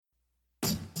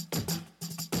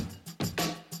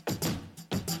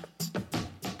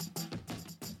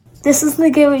This is the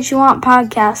Get What You Want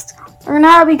podcast. Learn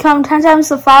how to become 10 times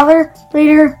the father,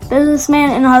 leader,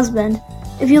 businessman, and husband.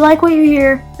 If you like what you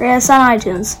hear, rate us on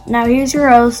iTunes. Now here's your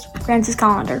host, Francis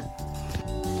Collender.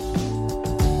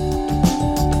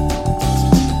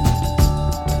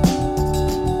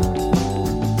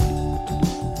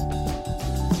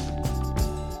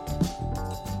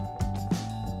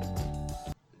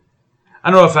 I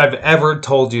don't know if I've ever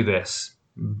told you this,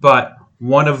 but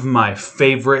one of my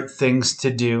favorite things to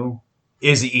do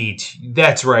is eat.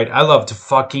 That's right, I love to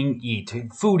fucking eat.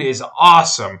 Food is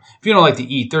awesome. If you don't like to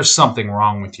eat, there's something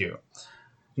wrong with you.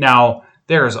 Now,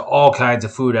 there's all kinds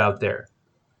of food out there.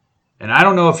 And I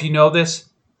don't know if you know this,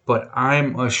 but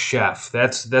I'm a chef.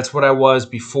 That's what I was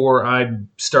before I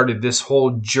started this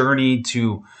whole journey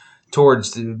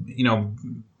towards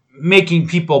making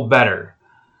people better.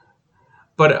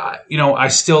 But, I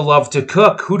still love to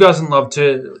cook. Who doesn't love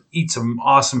to eat some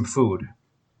awesome food?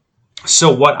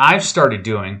 So what I've started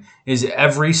doing is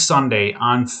every Sunday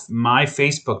on my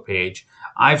Facebook page,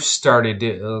 I've started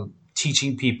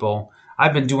teaching people.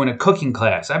 I've been doing a cooking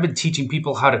class. I've been teaching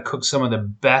people how to cook some of the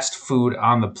best food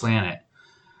on the planet.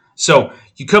 So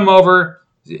you come over.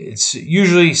 It's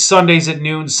usually Sundays at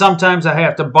noon. Sometimes I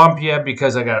have to bump you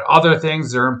because I got other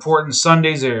things that are important.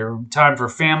 Sundays are time for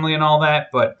family and all that,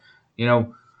 but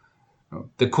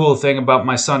the cool thing about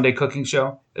my Sunday cooking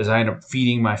show is I end up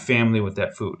feeding my family with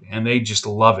that food, and they just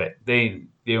love it. Who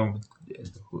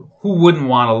wouldn't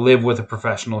want to live with a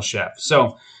professional chef?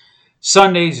 So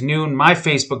Sundays, noon, my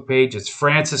Facebook page, it's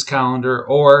Francis Collender,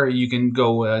 or you can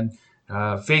go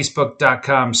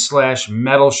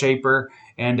facebook.com/metalshaper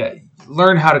and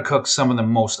learn how to cook some of the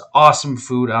most awesome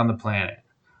food on the planet.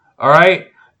 All right,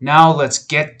 now let's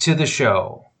get to the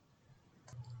show.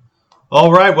 All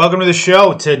right, welcome to the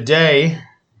show. Today,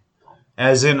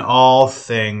 as in all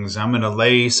things, I'm going to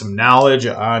lay some knowledge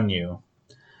on you.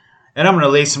 And I'm going to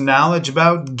lay some knowledge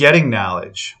about getting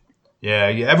knowledge. Yeah,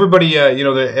 everybody,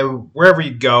 wherever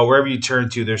you go, wherever you turn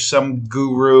to, there's some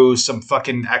guru, some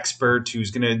fucking expert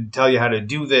who's going to tell you how to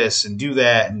do this and do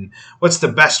that and what's the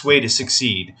best way to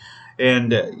succeed.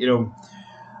 And,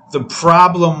 the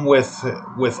problem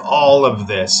with all of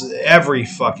this, every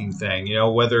fucking thing,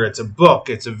 whether it's a book,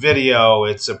 it's a video,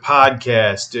 it's a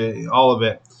podcast, all of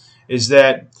it, is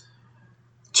that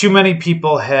too many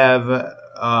people have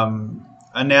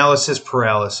analysis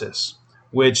paralysis,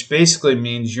 which basically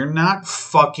means you're not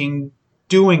fucking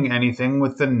doing anything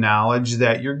with the knowledge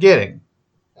that you're getting.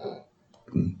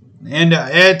 And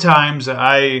at times,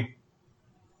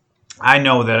 I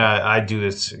know that I do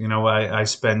this. I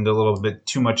spend a little bit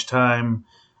too much time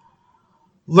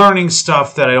learning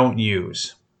stuff that I don't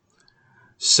use.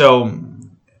 So,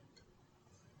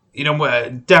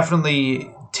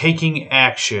 definitely taking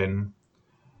action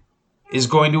is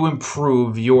going to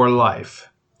improve your life.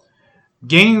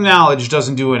 Gaining knowledge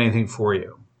doesn't do anything for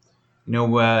you.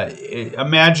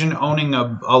 Imagine owning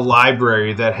a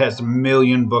library that has 1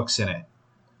 million books in it.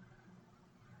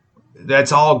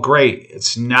 That's all great.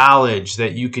 It's knowledge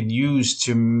that you can use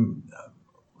to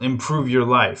improve your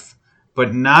life.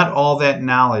 But not all that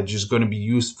knowledge is going to be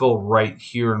useful right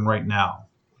here and right now.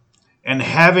 And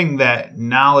having that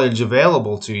knowledge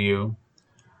available to you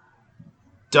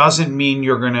doesn't mean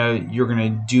you're gonna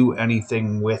do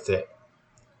anything with it.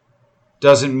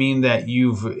 Doesn't mean that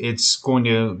it's going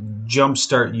to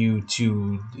jumpstart you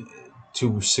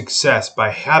to success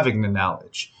by having the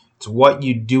knowledge. It's what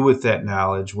you do with that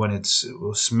knowledge when it's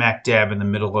smack dab in the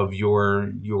middle of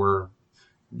your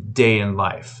day in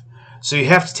life. So you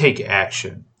have to take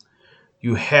action.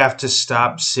 You have to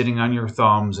stop sitting on your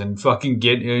thumbs and fucking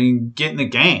get in the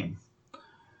game.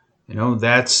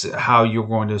 That's how you're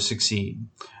going to succeed.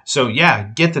 So yeah,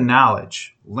 get the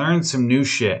knowledge. Learn some new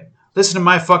shit. Listen to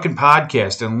my fucking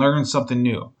podcast and learn something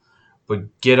new.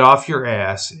 But get off your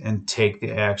ass and take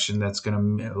the action that's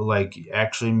going to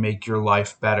actually make your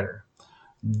life better.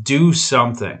 Do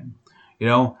something.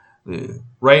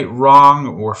 Right, wrong,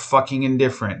 or fucking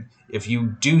indifferent. If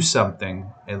you do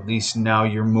something, at least now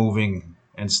you're moving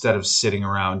instead of sitting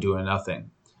around doing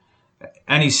nothing.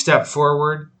 Any step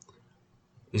forward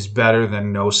is better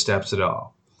than no steps at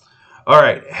all. All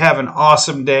right, have an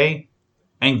awesome day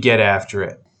and get after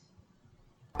it.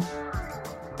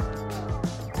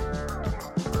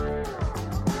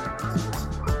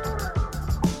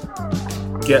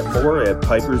 Get more at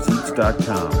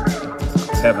piperseats.com.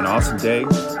 Have an awesome day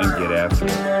and get after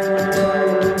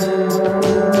it.